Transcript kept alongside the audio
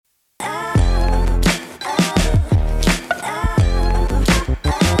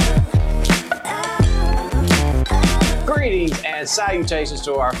And salutations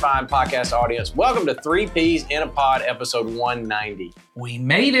to our fine podcast audience. Welcome to 3 Ps in a Pod, episode 190. We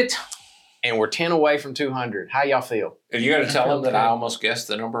made it. And we're 10 away from 200. How y'all feel? Are you going to tell him that I almost guessed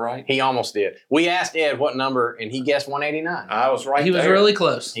the number right? He almost did. We asked Ed what number, and he guessed 189. I was right. He was really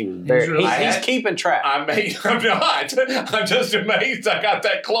close. He was very. He's keeping track. I'm not. I'm just amazed I got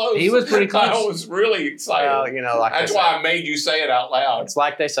that close. He was pretty close. I was really excited. Well, like that's why I made you say it out loud. It's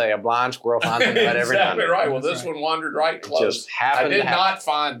like they say, a blind squirrel finds a nut every night. Exactly right. Well, this one wandered right close. Just happened. I did not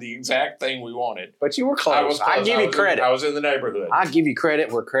find the exact thing we wanted. But you were close. I was close. I give you credit. I was in the neighborhood. I give you credit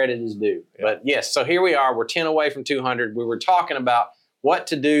where credit is due. Yeah. But yes, so here we are. We're 10 away from 200. We were talking about what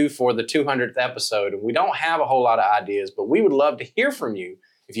to do for the 200th episode. And we don't have a whole lot of ideas, but we would love to hear from you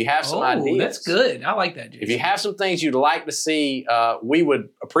if you have some ideas. That's good. I like that, Jason. If you have some things you'd like to see, we would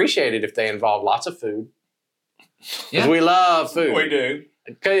appreciate it if they involve lots of food. Because we love food. We do.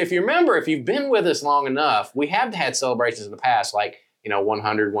 Because if you remember, if you've been with us long enough, we have had celebrations in the past, like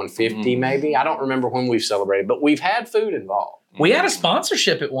 100, 150 maybe. I don't remember when we've celebrated, but we've had food involved. We had a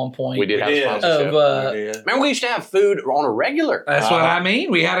sponsorship at one point. We did have a sponsorship. Remember, we used to have food on a regular. That's what I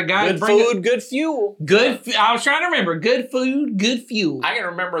mean. We had a guy good food, good fuel. I was trying to remember. Good food, good fuel. I can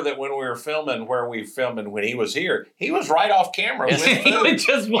remember that when we were filming where we filmed and when he was here, he was right off camera with food. He would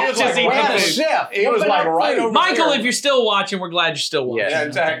just watch us eat the chef. He was like right over Michael, there. if you're still watching, we're glad you're still watching. Yeah,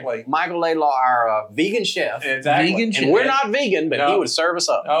 exactly. Michael Laidlaw, our vegan chef. Exactly. Vegan chef. And we're not vegan, but he would serve us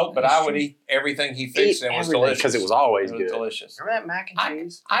up. No, but I would eat everything he fixed and it was delicious. Because it was always good. Delicious. Remember that mac and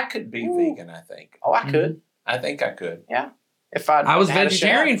cheese? I could be vegan, I think. Oh, I could. I think I could. Yeah. If I was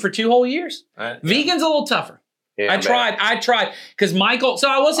vegetarian for 2 whole years. Vegan's a little tougher. Yeah, I tried. Because Michael, so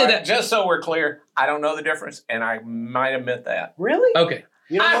I will say that. Just so we're clear, I don't know the difference, and I might admit that. Really? Okay.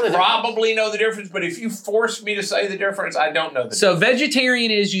 I probably know the difference, but if you force me to say the difference, I don't know the difference. So vegetarian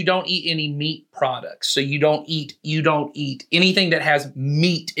is you don't eat any meat products. So you don't eat anything that has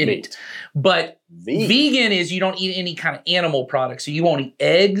meat in it. But vegan is you don't eat any kind of animal products. So you won't eat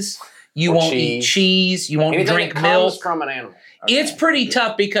eggs, you won't eat cheese, you won't drink milk. Comes from an animal. Okay. It's pretty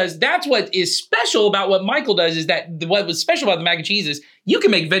tough because that's what is special about what Michael does is that what was special about the mac and cheese is you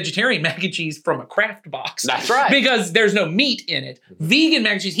can make vegetarian mac and cheese from a Kraft box. That's right. Because there's no meat in it. Vegan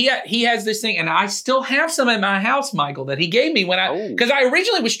mac and cheese, he has this thing, and I still have some at my house, Michael, that he gave me because I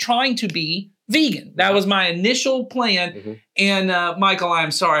originally was trying to be vegan. That was my initial plan. Mm-hmm. And Michael, I'm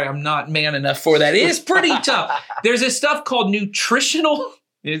sorry, I'm not man enough for that. It is pretty tough. There's this stuff called nutritional,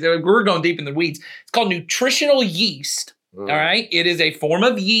 we're going deep in the weeds. It's called nutritional yeast. All right. It is a form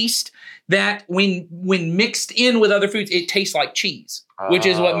of yeast that when mixed in with other foods, it tastes like cheese, which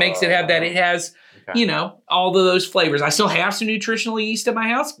is what makes it have that. It has, all of those flavors. I still have some nutritional yeast at my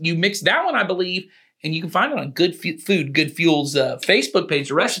house. You mix that one, I believe, and you can find it on Good Food, Good Fuel's Facebook page,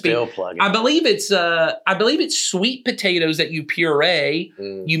 the recipe. Still plugging. I believe it's sweet potatoes that you puree.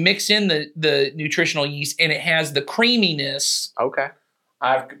 You mix in the nutritional yeast, and it has the creaminess. Okay.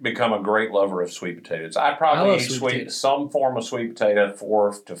 I've become a great lover of sweet potatoes. I probably eat some form of sweet potato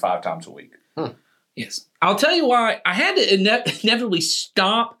 4 to 5 times a week. Yes. I'll tell you why I had to inevitably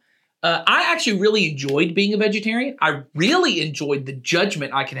stop. I actually really enjoyed being a vegetarian. I really enjoyed the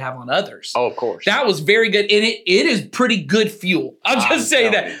judgment I could have on others. Oh, of course. That was very good. And it is pretty good fuel. I'll just say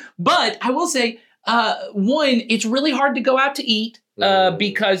that. But I will say, one, it's really hard to go out to eat.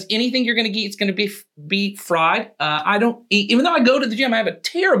 Because anything you're going to eat, it's going to be fried. I don't eat, even though I go to the gym, I have a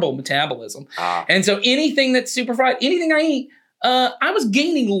terrible metabolism. And so anything that's super fried, anything I eat, I was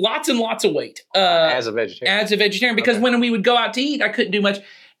gaining lots and lots of weight. As a vegetarian. Because when we would go out to eat, I couldn't do much.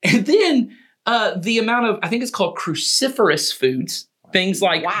 And then the amount of, I think it's called cruciferous foods, things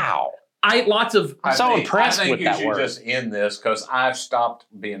like. Wow. I ate lots of. I'm so impressed with that word. I think you should just end this because I've stopped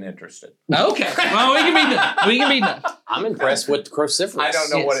being interested. Okay. Well, we can be done. I'm impressed with cruciferous. I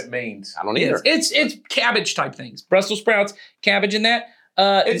don't know what it means. I don't either. It's cabbage type things. Brussels sprouts, cabbage and that.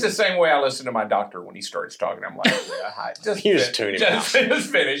 It's the same way I listen to my doctor when he starts talking. I'm like, just tune him out.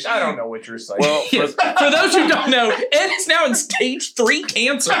 Just finish. I don't know what you're saying. Well, for those who don't know, Ed is now in stage 3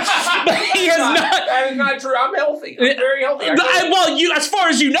 cancer. But he has not. That is not true. I'm healthy. I'm very healthy. Well, as far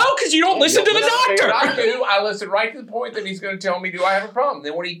as you know, because you don't listen to the doctor. I do. I listen right to the point that he's going to tell me, do I have a problem?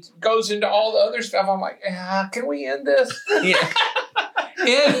 Then when he goes into all the other stuff, I'm like, can we end this? Yeah.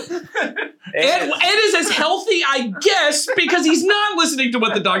 Ed is as healthy, I guess, because he's not listening to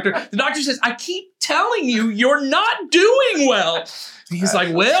what the doctor says. I keep telling you, you're not doing well. He's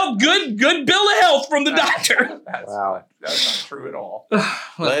like, well, good bill of health from the doctor. That's not true at all.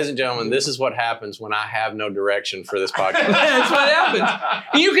 Ladies and gentlemen, this is what happens when I have no direction for this podcast. That's what happens.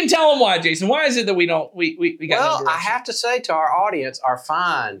 You can tell them why, Jason. Why is it that we don't? We got no direction? I have to say to our audience, our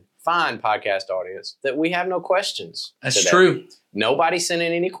fine fine podcast audience that we have no questions. That's today. true. Nobody sent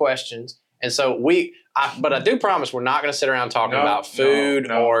in any questions. And so but I do promise we're not going to sit around talking about food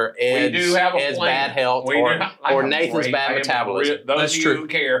or Ed's bad health or Nathan's bad metabolism. Those of you who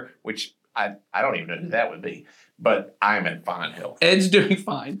care, which I don't even know who that would be, but I'm in fine health. Ed's doing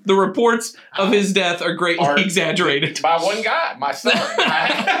fine. The reports of his death are greatly exaggerated. By one guy, my son.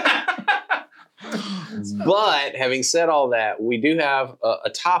 But having said all that, we do have a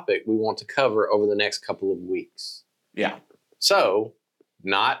topic we want to cover over the next couple of weeks. Yeah. So,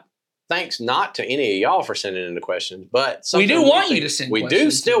 thanks not to any of y'all for sending in the questions, but we do want you to send questions. We do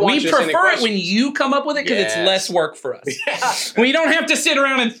still want you to send questions. We prefer it when you come up with it because it's less work for us. Yeah. We don't have to sit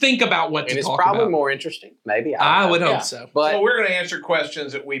around and think about what to talk about. And it's probably more interesting. Maybe. I would hope so. But so we're going to answer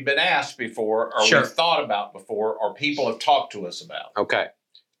questions that we've been asked before or we've thought about before or people have talked to us about. Okay.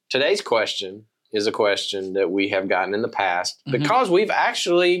 Today's question is a question that we have gotten in the past because we've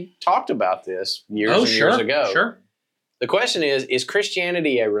actually talked about this years ago. Sure. The question is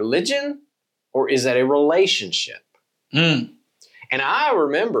Christianity a religion or is it a relationship? And I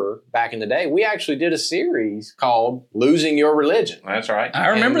remember back in the day, we actually did a series called Losing Your Religion. That's right. I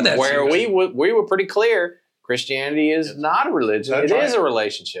remember that. Where we were pretty clear, Christianity is not a religion. It is a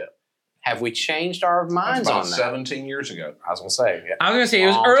relationship. Have we changed our minds on that? 17 years ago. I was going to say. Yeah. I was going to say, it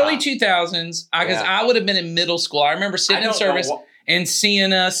was early 2000s because I would have been in middle school. I remember sitting in service and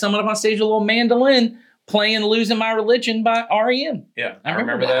seeing someone up on stage with a little mandolin playing Losing My Religion by R.E.M. Yeah, I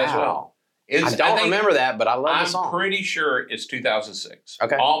remember that as well. I don't remember that, but I love the song. I'm pretty sure it's 2006.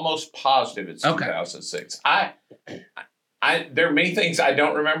 Okay. Almost positive it's 2006. There are many things I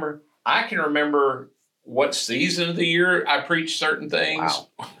don't remember. I can remember what season of the year I preached certain things,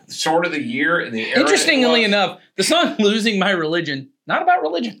 sort of the year and the era. Interestingly enough, the song Losing My Religion, not about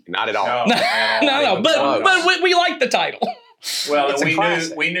religion. Not at all. No. But we like the title. Well,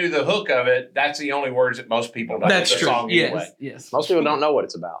 we knew the hook of it. That's the only words that most people know. That's true. Song anyway. Yes. Most people don't know what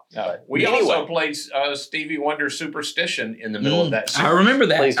it's about. No. We also played Stevie Wonder's Superstition in the middle of that series. I remember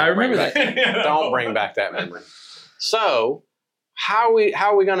that. I remember that. Don't bring back that memory. So, how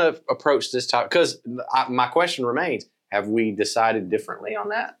are we going to approach this topic? Because my question remains: have we decided differently on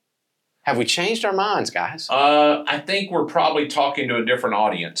that? Have we changed our minds, guys? I think we're probably talking to a different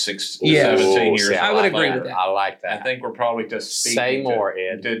audience 17 years ago. I would agree with that. I like that. I think we're probably just speaking Say more,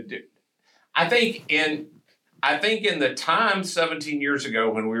 Ed. I think in the time 17 years ago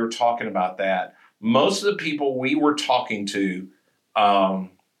when we were talking about that, most of the people we were talking to,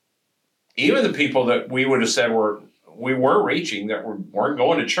 even the people that we would have said we were reaching that weren't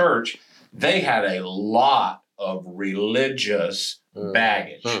going to church, they had a lot of religious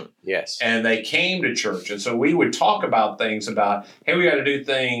baggage. Yes. And they came to church. And so we would talk about things about, hey, we got to do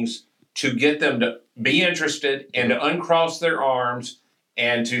things to get them to be interested and to uncross their arms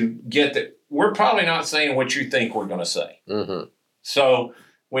and to get that. We're probably not saying what you think we're going to say. So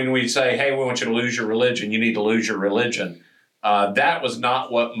when we say, hey, we want you to lose your religion, you need to lose your religion. That was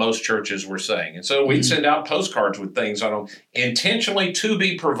not what most churches were saying. And so we'd send out postcards with things on them intentionally to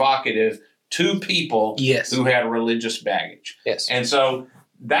be provocative to people who had religious baggage. Yes. And so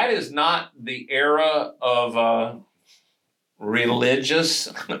that is not the era of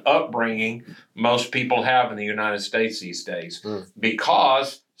religious upbringing most people have in the United States these days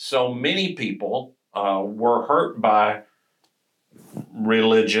because so many people were hurt by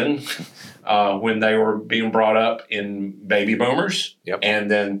religion when they were being brought up in baby boomers. Yep. And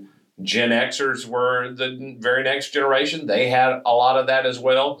then Gen Xers were the very next generation. They had a lot of that as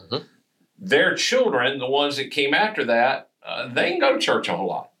well. Their children, the ones that came after that, they didn't go to church a whole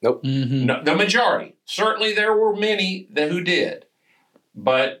lot. Nope. No, the majority. Certainly there were many who did,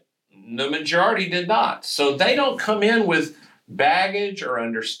 but the majority did not. So they don't come in with baggage or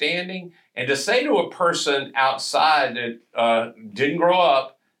understanding. And to say to a person outside that didn't grow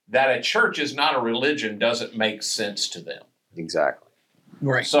up that a church is not a religion doesn't make sense to them. Exactly.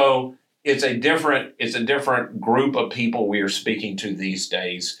 Right. So it's a different group of people we are speaking to these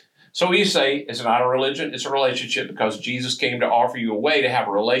days. So we say it's not a religion, it's a relationship because Jesus came to offer you a way to have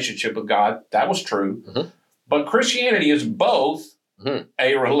a relationship with God. That was true. But Christianity is both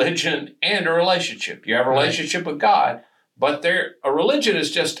a religion and a relationship. You have a relationship with God, but a religion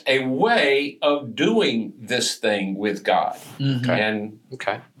is just a way of doing this thing with God. And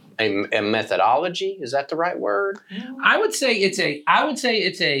a methodology, is that the right word? I would say it's a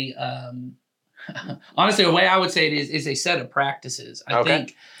honestly, the way I would say it is a set of practices. I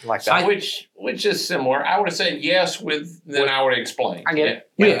think like that, which is similar. I would have said yes then I would explain. I get it.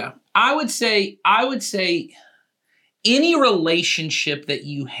 Yeah. I would say any relationship that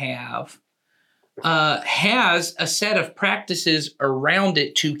you have has a set of practices around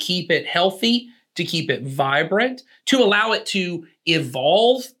it to keep it healthy, to keep it vibrant, to allow it to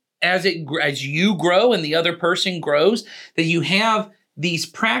evolve as you grow and the other person grows, that you have these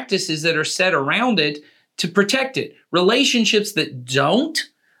practices that are set around it to protect it. Relationships that don't,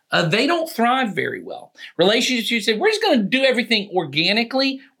 they don't thrive very well. Relationships you say, we're just going to do everything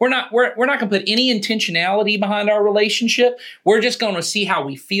organically. We're not going to put any intentionality behind our relationship. We're just going to see how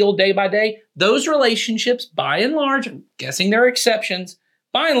we feel day by day. Those relationships, by and large, I'm guessing there are exceptions,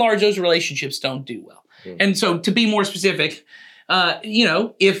 by and large, those relationships don't do well. And so to be more specific,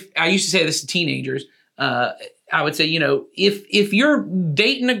 if I used to say this to teenagers, I would say, if you're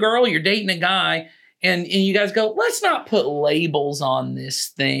dating a girl, you're dating a guy, and you guys go, let's not put labels on this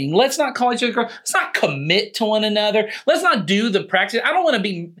thing. Let's not call each other girl. Let's not commit to one another. Let's not do the practice. I don't want to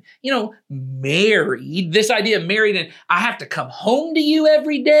be, married. This idea of married and I have to come home to you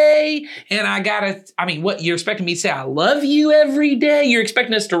every day. And what you're expecting me to say, I love you every day. You're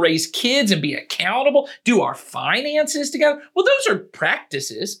expecting us to raise kids and be accountable, do our finances together. Well, those are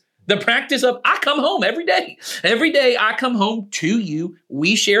practices. The practice of I come home every day. Every day I come home to you.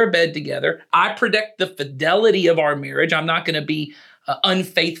 We share a bed together. I protect the fidelity of our marriage. I'm not going to be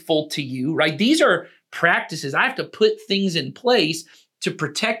unfaithful to you, right? These are practices. I have to put things in place to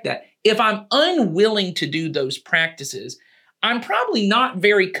protect that. If I'm unwilling to do those practices, I'm probably not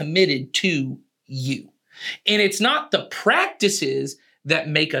very committed to you. And it's not the practices that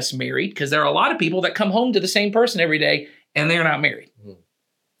make us married, because there are a lot of people that come home to the same person every day and they're not married.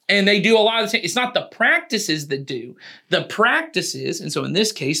 And they do a lot of the same. It's not the practices that do. The practices, and so in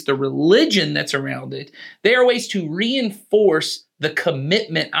this case, the religion that's around it, they are ways to reinforce the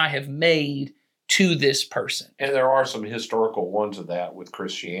commitment I have made to this person. And there are some historical ones of that with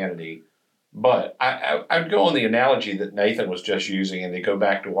Christianity. But I'd go on the analogy that Nathan was just using, and they go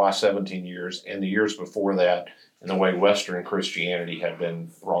back to why 17 years and the years before that, and the way Western Christianity had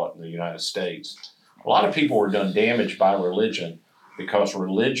been brought in the United States. A lot of people were done damage by religion, because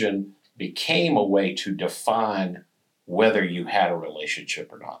religion became a way to define whether you had a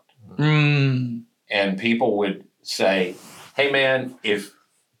relationship or not. And people would say, hey man, if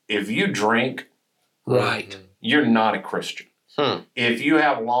you drink, right, you're not a Christian. If you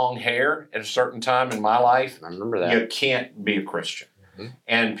have long hair at a certain time in my life, I remember that. You can't be a Christian.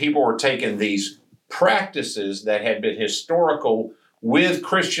 And people were taking these practices that had been historical with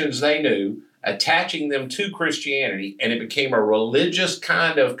Christians they knew, attaching them to Christianity, and it became a religious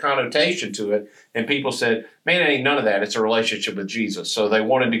kind of connotation to it. And people said, man, it ain't none of that. It's a relationship with Jesus. So they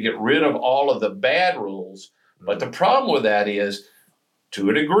wanted to get rid of all of the bad rules. But the problem with that is, to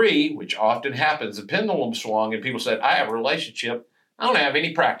a degree, which often happens, the pendulum swung and people said, I have a relationship. I don't have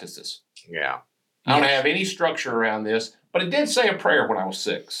any practices. Yeah. I don't have any structure around this. But I did say a prayer when I was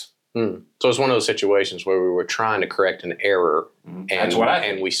 6. So it's one of those situations where we were trying to correct an error, and That's what I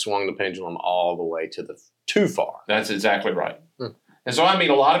think. And we swung the pendulum all the way to the too far. That's exactly right. And so I meet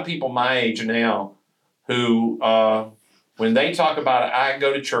a lot of people my age now who, when they talk about it, I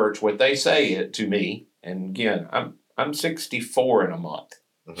go to church, what they say it to me, and again, I'm 64 in a month.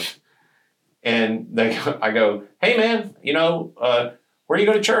 And I go, hey man, where do you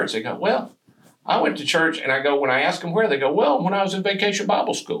go to church? They go, well, I went to church. And I go, when I ask them where, they go, well, when I was in Vacation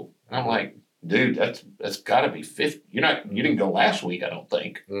Bible School. And I'm like, dude, that's got to be 50. You didn't go last week, I don't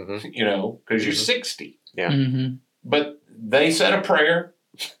think, because you're 60. Yeah. But they said a prayer.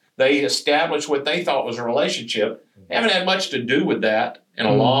 They established what they thought was a relationship. They haven't had much to do with that in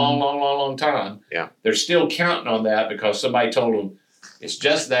a long time. Yeah. They're still counting on that because somebody told them it's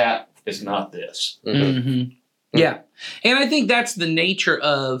just that, it's not this. Yeah. And I think that's the nature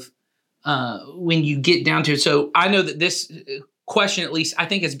of when you get down to it. So I know that this question, at least, I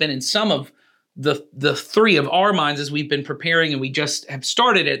think has been in some of the three of our minds as we've been preparing, and we just have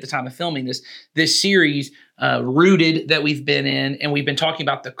started at the time of filming this series, Rooted, that we've been in, and we've been talking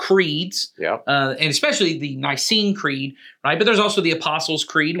about the creeds, and especially the Nicene Creed, right? But there's also the Apostles'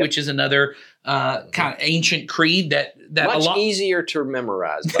 Creed, which is another kind of ancient creed that much easier to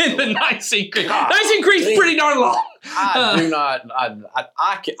memorize. The Nicene Creed. Nicene Creed is pretty darn long. I do not.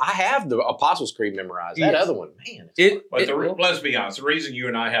 I have the Apostles' Creed memorized. That other one, man. Let's be honest. The reason you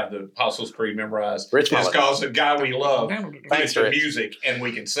and I have the Apostles' Creed memorized Rich is because the guy we love Thanks, plays the Rich. music and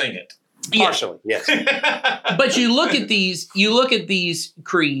we can sing it. Partially, yes. But you look at these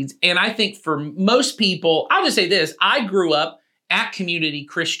creeds, and I think for most people, I'll just say this: I grew up at Community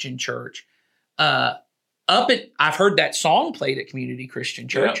Christian Church. I've heard that song played at Community Christian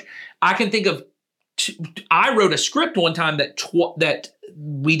Church. Yeah. I can think of. I wrote a script one time that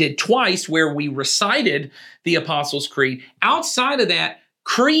we did twice, where we recited the Apostles' Creed. Outside of that,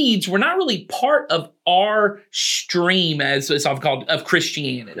 creeds were not really part of our stream, as it's often called, of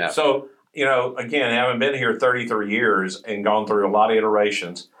Christianity. Yeah. So, again, having been here 33 years and gone through a lot of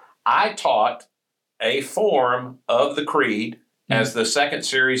iterations, I taught a form of the creed as the second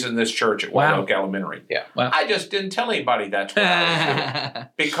series in this church at White Oak Elementary. Yeah. Wow. I just didn't tell anybody that's what I was doing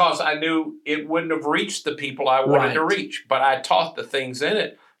because I knew it wouldn't have reached the people I wanted to reach. But I taught the things in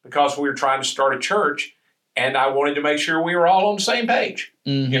it because we were trying to start a church and I wanted to make sure we were all on the same page.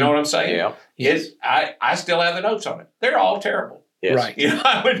 Mm-hmm. You know what I'm saying? Yeah. Yes. I still have the notes on it. They're all terrible. Yes. Right.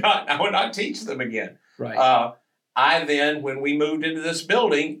 I would not teach them again. Right. I then, when we moved into this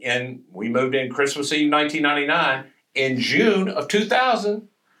building, and we moved in Christmas Eve 1999, in June of 2000,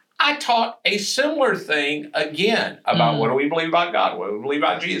 I taught a similar thing again about what do we believe about God? What do we believe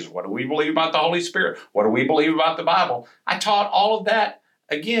about Jesus? What do we believe about the Holy Spirit? What do we believe about the Bible? I taught all of that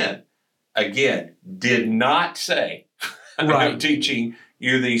again. Again, did not say I'm teaching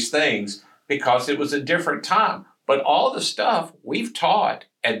you these things because it was a different time. But all the stuff we've taught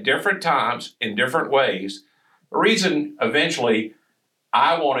at different times in different ways. The reason eventually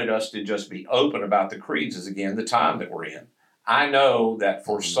I wanted us to just be open about the creeds is, again, the time that we're in. I know that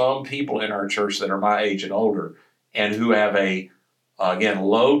for some people in our church that are my age and older and who have again,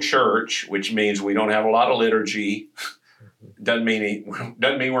 low church, which means we don't have a lot of liturgy, doesn't mean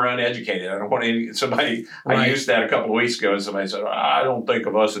we're uneducated. I don't want somebody, I used that a couple of weeks ago and somebody said, I don't think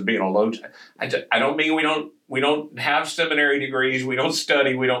of us as being a low, I don't mean we don't have seminary degrees, we don't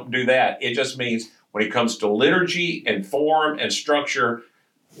study, we don't do that. It just means when it comes to liturgy and form and structure,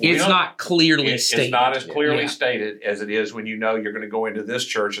 it's not clearly stated. It's not as clearly stated as it is when you're going to go into this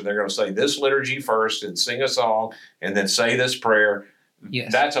church and they're going to say this liturgy first and sing a song and then say this prayer.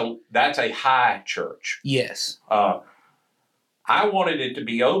 Yes. That's a high church. Yes. I wanted it to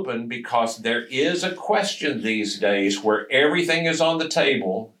be open because there is a question these days where everything is on the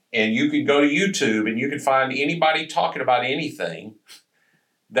table and you can go to YouTube and you can find anybody talking about anything.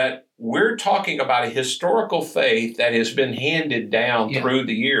 That we're talking about a historical faith that has been handed down through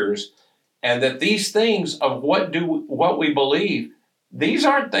the years, and that these things of what we believe, these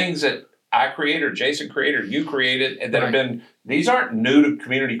aren't things that I created, Jason created, you created, and that have been, these aren't new to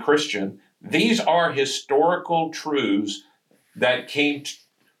Community Christian. These are historical truths that came,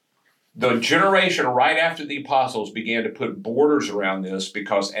 the generation right after the apostles began to put borders around this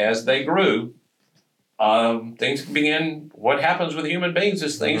because as they grew, things begin, what happens with human beings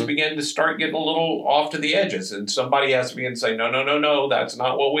is things begin to start getting a little off to the edges. And somebody has to begin to say, no, that's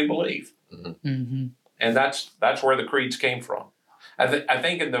not what we believe. Mm-hmm. And that's where the creeds came from. I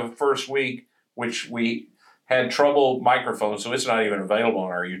think in the first week, which we had trouble microphones, so it's not even available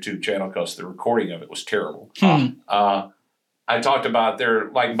on our YouTube channel because the recording of it was terrible. I talked about they're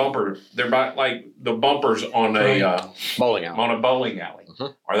like the bumpers on a bowling alley. On a bowling alley.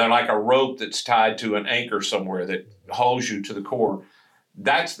 Or they're like a rope that's tied to an anchor somewhere that holds you to the core.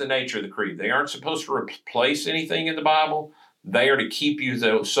 That's the nature of the creed. They aren't supposed to replace anything in the Bible. They are to keep you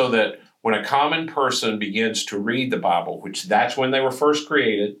though, so that when a common person begins to read the Bible, which that's when they were first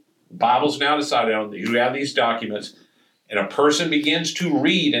created, the Bible's now decided on, you have these documents, and a person begins to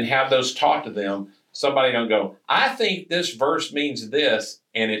read and have those taught to them, somebody don't go, I think this verse means this,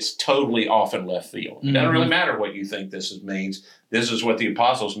 and it's totally off in left field. It doesn't really matter what you think this means. This is what the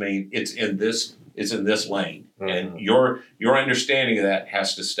apostles mean. It's in this lane. And your understanding of that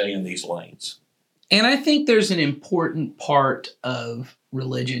has to stay in these lanes. And I think there's an important part of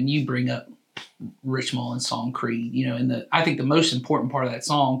religion. You bring up Rich Mullins' song Creed, and I think the most important part of that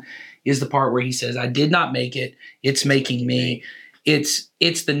song is the part where he says, I did not make it, it's making me. It's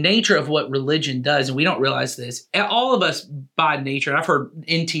the nature of what religion does, and we don't realize this. All of us by nature, and I've heard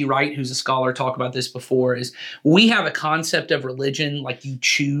N.T. Wright, who's a scholar, talk about this before, is we have a concept of religion like you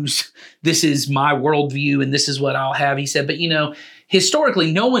choose, this is my worldview and this is what I'll have, he said. But,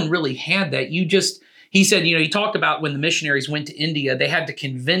 historically, no one really had that. He said, he talked about when the missionaries went to India, they had to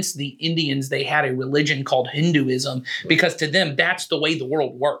convince the Indians they had a religion called Hinduism because to them, that's the way the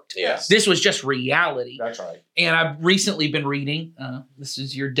world worked. Yes. This was just reality. That's right. And I've recently been reading, this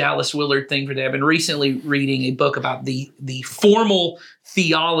is your Dallas Willard thing for today. I've been recently reading a book about the formal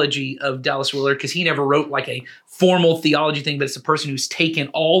theology of Dallas Willard because he never wrote like a formal theology thing, but it's a person who's taken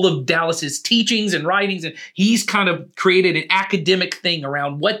all of Dallas's teachings and writings and he's kind of created an academic thing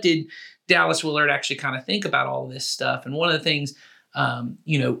around what did Dallas Willard actually kind of think about all of this stuff. And one of the things,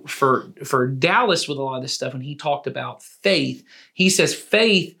 for Dallas with a lot of this stuff, when he talked about faith, he says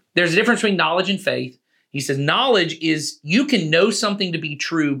faith, there's a difference between knowledge and faith. He says knowledge is you can know something to be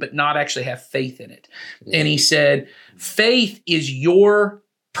true, but not actually have faith in it. And he said faith is your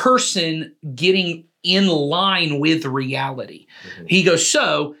person getting in line with reality. He goes,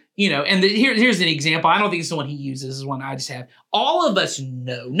 so, and here's an example. I don't think it's the one he uses. This is one I just have. All of us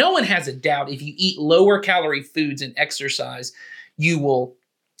know, no one has a doubt, if you eat lower calorie foods and exercise, you will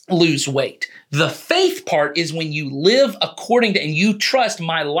lose weight. The faith part is when you live according to, and you trust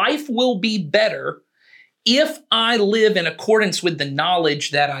my life will be better if I live in accordance with the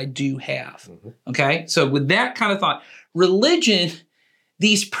knowledge that I do have. Okay? So with that kind of thought, religion,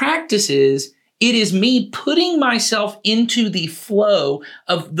 these practices, it is me putting myself into the flow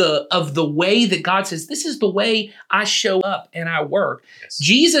of the way that God says, this is the way I show up and I work. Yes.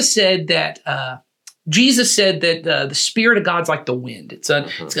 Jesus said that the Spirit of God's like the wind. It's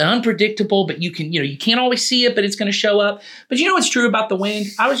unpredictable, but you can't always see it, but it's going to show up. But you know what's true about the wind?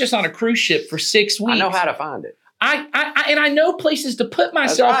 I was just on a cruise ship for 6 weeks. I know how to find it. I know places to put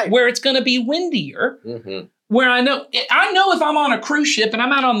myself where it's going to be windier. Where I know if I'm on a cruise ship and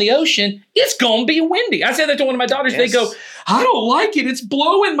I'm out on the ocean, it's going to be windy. I said that to one of my daughters. Yes. They go, I don't like it. It's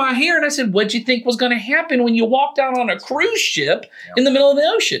blowing my hair. And I said, what'd you think was going to happen when you walked out on a cruise ship in the middle of the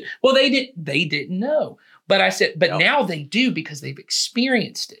ocean? Well, they didn't know. But I said, now they do because they've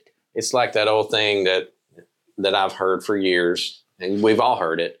experienced it. It's like that old thing that I've heard for years, and we've all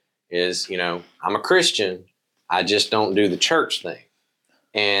heard it, is, I'm a Christian. I just don't do the church thing.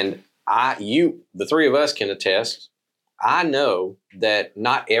 And the three of us can attest, I know that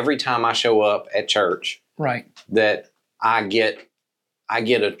not every time I show up at church, right, that I get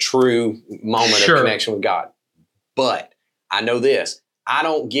a true moment of connection with God. But I know this, I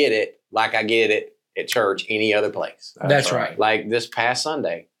don't get it like I get it at church any other place. That's right. Like this past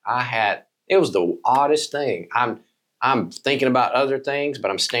Sunday, it was the oddest thing. I'm thinking about other things, but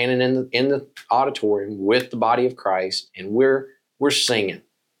I'm standing in the auditorium with the body of Christ, and we're singing.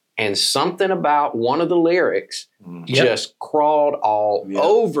 And something about one of the lyrics just crawled all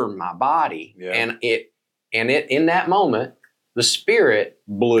over my body. Yeah. And it in that moment, the Spirit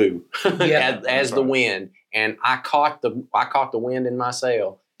blew as the wind. And I caught the wind in my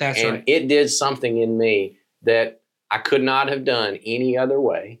sail. That's right. It did something in me that I could not have done any other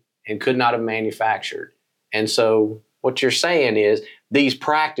way and could not have manufactured. And so what you're saying is these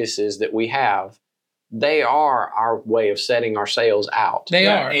practices that we have, they are our way of setting our sails out. They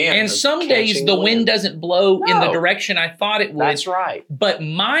are. And some days the wind doesn't blow in the direction I thought it would. That's right. But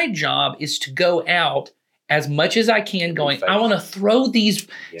my job is to go out as much as I can going, I want to throw these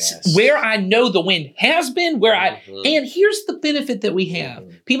where I know the wind has been, and here's the benefit that we have.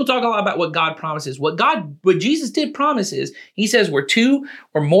 People talk a lot about what God promises. What Jesus did promise is, he says, where two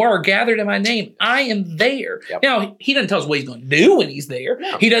or more are gathered in my name, I am there. Yep. Now, he doesn't tell us what he's going to do when he's there.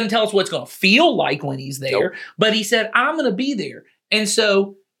 No. He doesn't tell us what it's going to feel like when he's there, but he said, I'm going to be there. And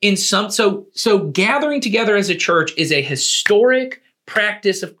so gathering together as a church is a historic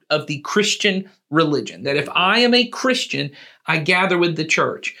practice of the Christian religion, that if I am a Christian, I gather with the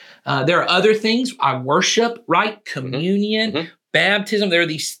church. There are other things. I worship, right? Communion, baptism. There are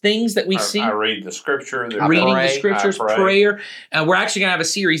these things that we see. I read the scripture. Reading the scriptures, prayer. We're actually going to have a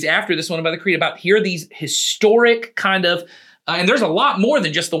series after this one about the Creed about here are these historic kind of, and there's a lot more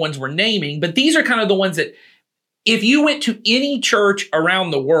than just the ones we're naming, but these are kind of the ones that if you went to any church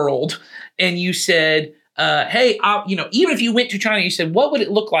around the world and you said, hey, even if you went to China, you said, what would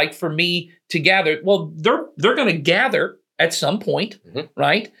it look like for me to gather? Well, they're going to gather at some point,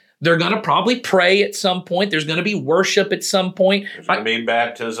 right? They're going to probably pray at some point. There's going to be worship at some point. There's going to be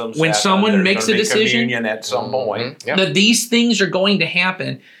baptisms. When someone makes a decision. Communion at some point. That these things are going to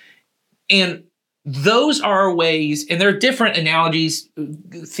happen. And those are our ways, and there are different analogies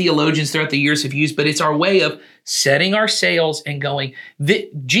theologians throughout the years have used, but it's our way of setting our sails and going,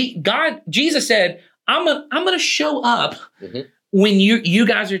 Jesus said, I'm going to show up when you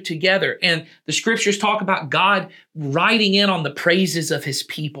guys are together. And the scriptures talk about God riding in on the praises of his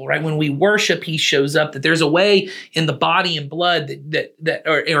people, right? When we worship, he shows up, that there's a way in the body and blood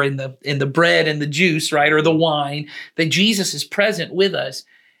or in the bread and the juice, right? Or the wine, that Jesus is present with us.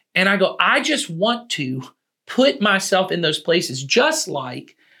 And I go, I just want to put myself in those places, just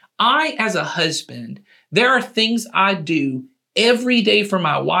like I, as a husband, there are things I do every day for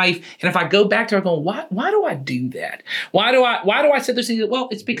my wife. And if I go back to her going, why do I do that? Why do I say those things? Well,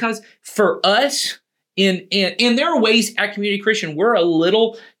 it's because for us, and there are ways at Community Christian, we're a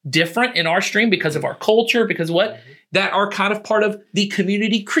little different in our stream because of our culture, because that are kind of part of the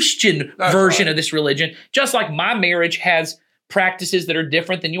Community Christian version of this religion. Just like my marriage has practices that are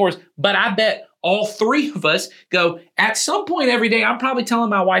different than yours. But I bet all three of us go, at some point every day, I'm probably telling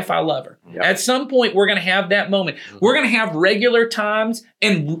my wife I love her. Yep. At some point, we're going to have that moment. We're going to have regular times,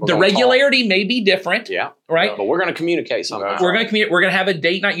 and the regularity may be different. Yeah. Right? But we're going to communicate somehow. We're going to communicate. We're going to have a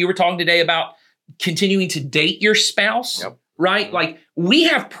date night. You were talking today about continuing to date your spouse. Yep. Right? Like we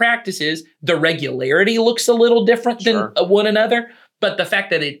have practices, the regularity looks a little different than one another, but the fact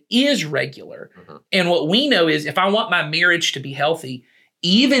that it is regular. And what we know is if I want my marriage to be healthy,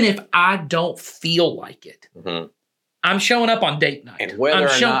 even if I don't feel like it, I'm showing up on date night. And whether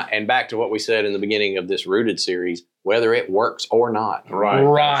or not, and back to what we said in the beginning of this Rooted series, whether it works or not.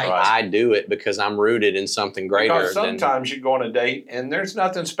 Right. I do it because I'm rooted in something greater. Because sometimes you go on a date and there's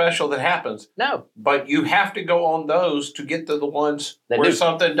nothing special that happens. No. But you have to go on those to get to the ones where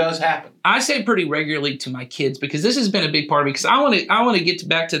something does happen. I say pretty regularly to my kids because this has been a big part of me because I want to get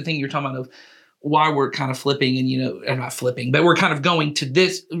back to the thing you're talking about of why we're kind of flipping and not flipping, but we're kind of going to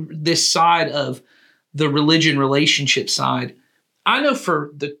this side of the religion relationship side. I know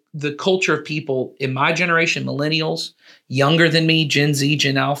for the culture of people in my generation, millennials, younger than me, Gen Z,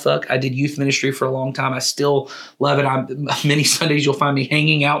 Gen Alpha. I did youth ministry for a long time. I still love it. Many Sundays you'll find me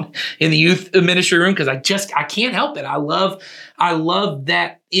hanging out in the youth ministry room because I can't help it. I love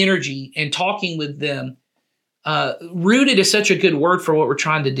that energy and talking with them. Rooted is such a good word for what we're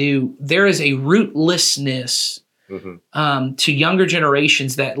trying to do. There is a rootlessness to younger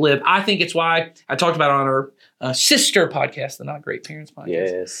generations that live. I think it's why I talked about it on our sister podcast, the Not Great Parents podcast.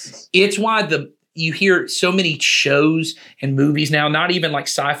 Yes. It's why you hear so many shows and movies now, not even like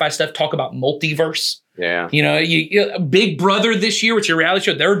sci-fi stuff, talk about multiverse. Yeah. You Big Brother this year, which is a reality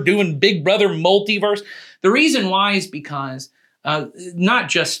show, they're doing Big Brother multiverse. The reason why is because not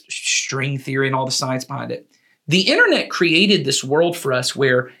just string theory and all the science behind it. The internet created this world for us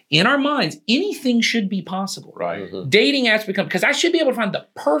where in our minds, anything should be possible. Right. Dating has become, because I should be able to find the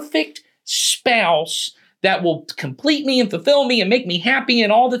perfect spouse that will complete me and fulfill me and make me happy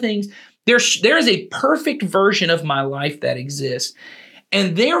and all the things. There is a perfect version of my life that exists.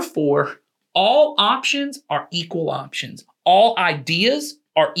 And therefore, all options are equal options. All ideas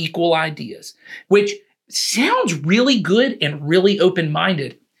are equal ideas, which sounds really good and really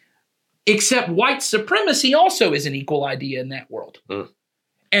open-minded. Except white supremacy also is an equal idea in that world.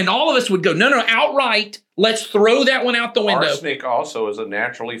 And all of us would go, no, outright, let's throw that one out the window. Arsenic also is a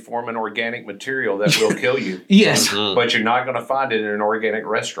naturally forming organic material that will kill you. Yes. But you're not going to find it in an organic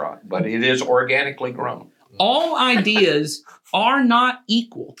restaurant. But it is organically grown. All ideas are not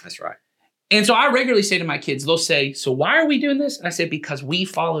equal. That's right. And so I regularly say to my kids, they'll say, so why are we doing this? And I say, because we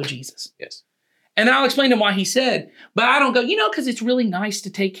follow Jesus. Yes. And I'll explain to them why he said, but I don't go, because it's really nice to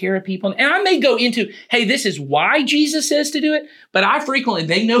take care of people. And I may go into, hey, this is why Jesus says to do it. But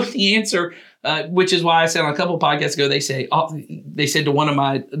they know the answer, which is why I said on a couple of podcasts ago, they said to one of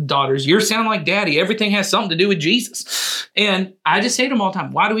my daughters, you sound like daddy. Everything has something to do with Jesus. And I just say to them all the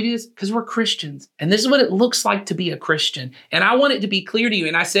time, why do we do this? Because we're Christians. And this is what it looks like to be a Christian. And I want it to be clear to you.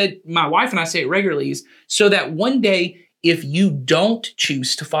 And I said, my wife and I say it regularly, is so that one day, if you don't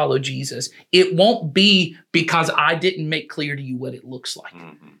choose to follow Jesus, it won't be because I didn't make clear to you what it looks like.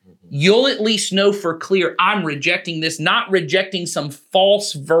 You'll at least know for clear, I'm rejecting this, not rejecting some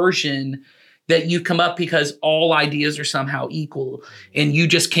false version that you come up because all ideas are somehow equal and you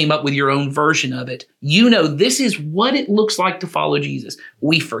just came up with your own version of it. This is what it looks like to follow Jesus.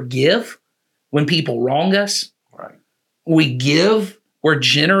 We forgive when people wrong us. Right. We give. We're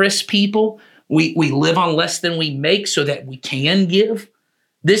generous people. We live on less than we make so that we can give.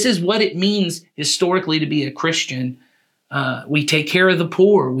 This is what it means historically to be a Christian. We take care of the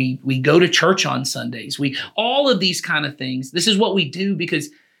poor. We go to church on Sundays. All of these kind of things. This is what we do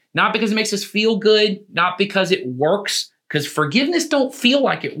not because it makes us feel good, not because it works, because forgiveness don't feel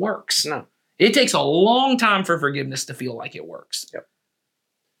like it works. No. It takes a long time for forgiveness to feel like it works. Yep.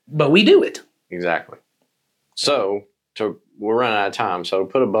 But we do it. Exactly. So we're running out of time. So to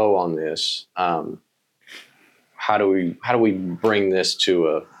put a bow on this, how do we bring this to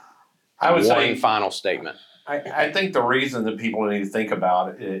a final statement? I think the reason that people need to think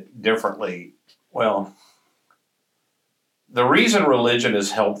about it differently, the reason religion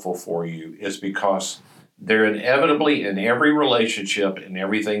is helpful for you is because there inevitably in every relationship and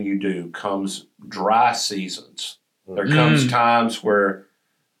everything you do comes dry seasons. There comes times where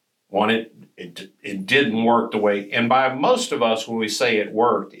it didn't work the way, and by most of us when we say it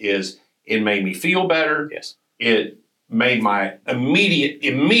worked is it made me feel better. Yes. It made my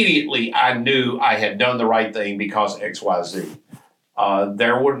immediately I knew I had done the right thing because XYZ.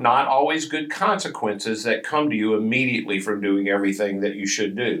 There were not always good consequences that come to you immediately from doing everything that you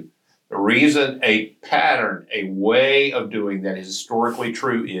should do. The reason a pattern, a way of doing that is historically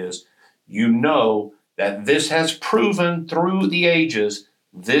true is that this has proven through the ages,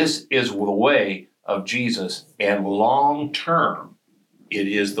 this is the way of Jesus, and long term, it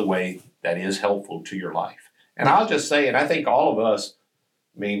is the way that is helpful to your life. And I'll just say, and I think all of us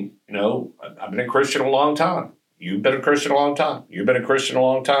I mean, you know, I've been a Christian a long time. You've been a Christian a long time. You've been a Christian a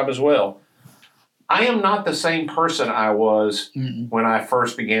long time as well. I am not the same person I was when I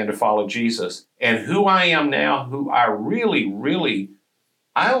first began to follow Jesus. And who I am now, who I really,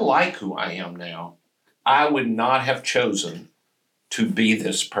 I like who I am now. I would not have chosen to be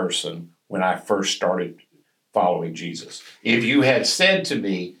this person when I first started following Jesus. If you had said to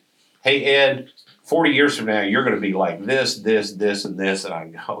me, hey, Ed, 40 years from now, you're going to be like this, and this, and I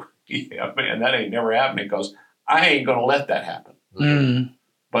go, yeah, man, that ain't never happening because I ain't going to let that happen. Mm.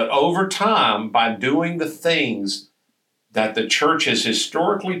 But over time, by doing the things that the church has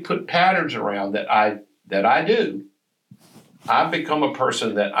historically put patterns around that I do, I've become a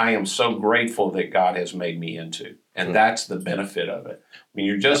person that I am so grateful that God has made me into. And that's the benefit of it. When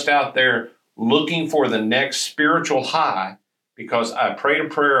you're just out there looking for the next spiritual high, because I prayed a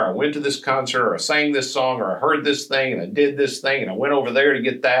prayer, I went to this concert, or I sang this song, or I heard this thing, and I did this thing, and I went over there to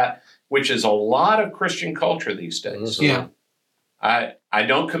get that, which is a lot of Christian culture these days. Yeah. I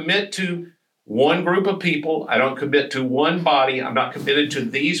don't commit to one group of people. I don't commit to one body. I'm not committed to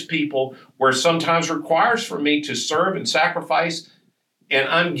these people, where sometimes requires for me to serve and sacrifice, and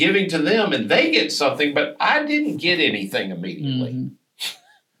I'm giving to them and they get something, but I didn't get anything immediately.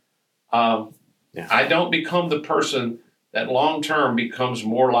 I don't become the person that long term becomes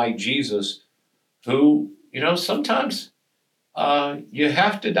more like Jesus, who, you know, sometimes you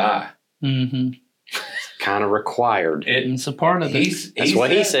have to die. Mm-hmm. Kind of required. It's a part of it. That's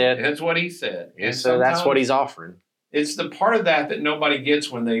what he said. That's what he said. And so that's what he's offering. It's the part of that nobody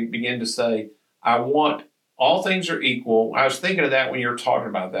gets when they begin to say, I want all things are equal. I was thinking of that when you were talking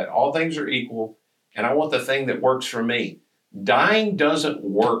about that. All things are equal, and I want the thing that works for me. Dying doesn't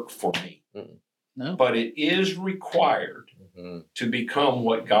work for me. No. But it is required to become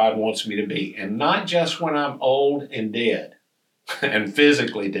what God wants me to be. And not just when I'm old and dead and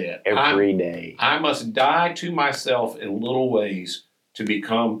physically dead. Every day. I must die to myself in little ways to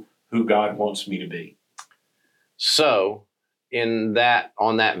become who God wants me to be. So, on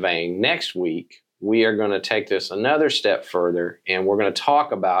that vein, next week, we are going to take this another step further, and we're going to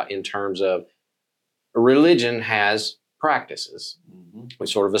talk about in terms of religion has practices. We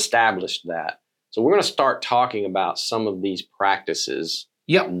sort of established that. So we're going to start talking about some of these practices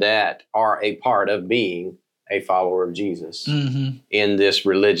that are a part of being a follower of Jesus in this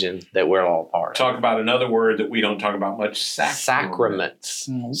religion that we're all part of. Talk about another word that we don't talk about much, sacraments.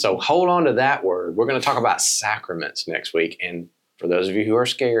 So hold on to that word. We're going to talk about sacraments next week. And for those of you who are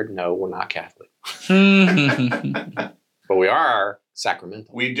scared, no, we're not Catholic. But we are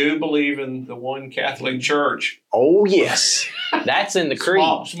sacramental. We do believe in the one Catholic Church. Oh, yes. That's in the creed.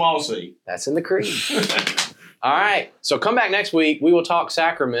 Small c. That's in the creed. All right. So come back next week. We will talk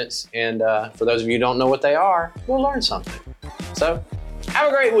sacraments. And for those of you who don't know what they are, we'll learn something. So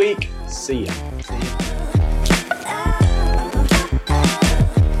have a great week. See ya.